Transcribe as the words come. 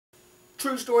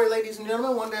True story, ladies and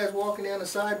gentlemen. One day I was walking down the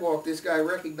sidewalk. This guy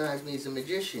recognized me as a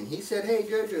magician. He said, "Hey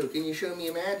Jojo, can you show me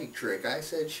a magic trick?" I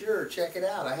said, "Sure, check it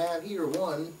out. I have here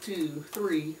 1, 2,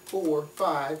 3, 4,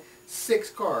 5, 6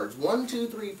 cards. 1, 2,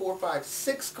 3, 4, 5,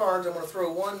 6 cards. I'm going to throw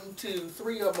 1, 2,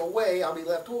 3 of them away. I'll be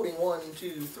left holding 1,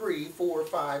 2, 3, 4,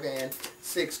 5, and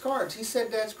 6 cards." He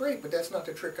said, "That's great, but that's not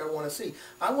the trick I want to see.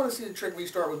 I want to see the trick where you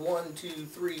start with 1, 2,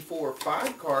 3, 4,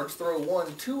 5 cards, throw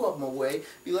 1, 2 of them away,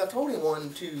 be left holding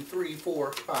 1, 2, 3,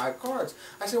 4, 5 cards."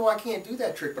 I said, "Well, I can't do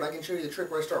that trick, but I can show you the trick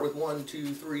where I start with 1,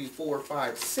 2, 3, 4,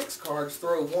 5, 6 cards,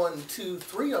 throw 1, 2,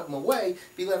 3 of them away,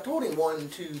 be left holding 1,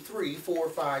 2, 3, 4,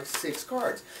 5, 6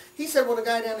 cards." He said, "Well, the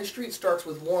guy down the street starts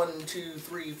with 1, 2,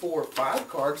 3, 4, 5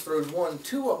 cards, throws 1,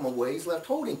 2 of them away, he's left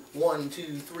holding 1,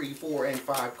 2, 3, 4, and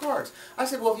 5 cards." I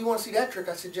said, "Well, if you want to see that trick,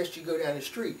 I suggest you go down the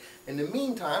street. In the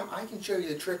meantime, I can show you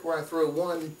the trick where I throw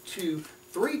 1, 2,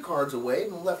 3 cards away,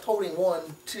 and I'm left holding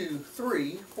 1, 2,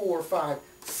 3, 4, 5,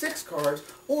 6 cards,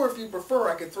 or if you prefer,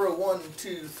 I could throw 1,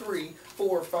 2, 3,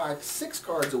 4, 5, 6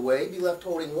 cards away, be left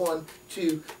holding 1,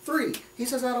 2, 3. He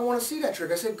says, "I don't want to see that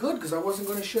trick." I said, "Good, because I wasn't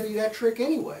going to show you that trick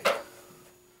anyway."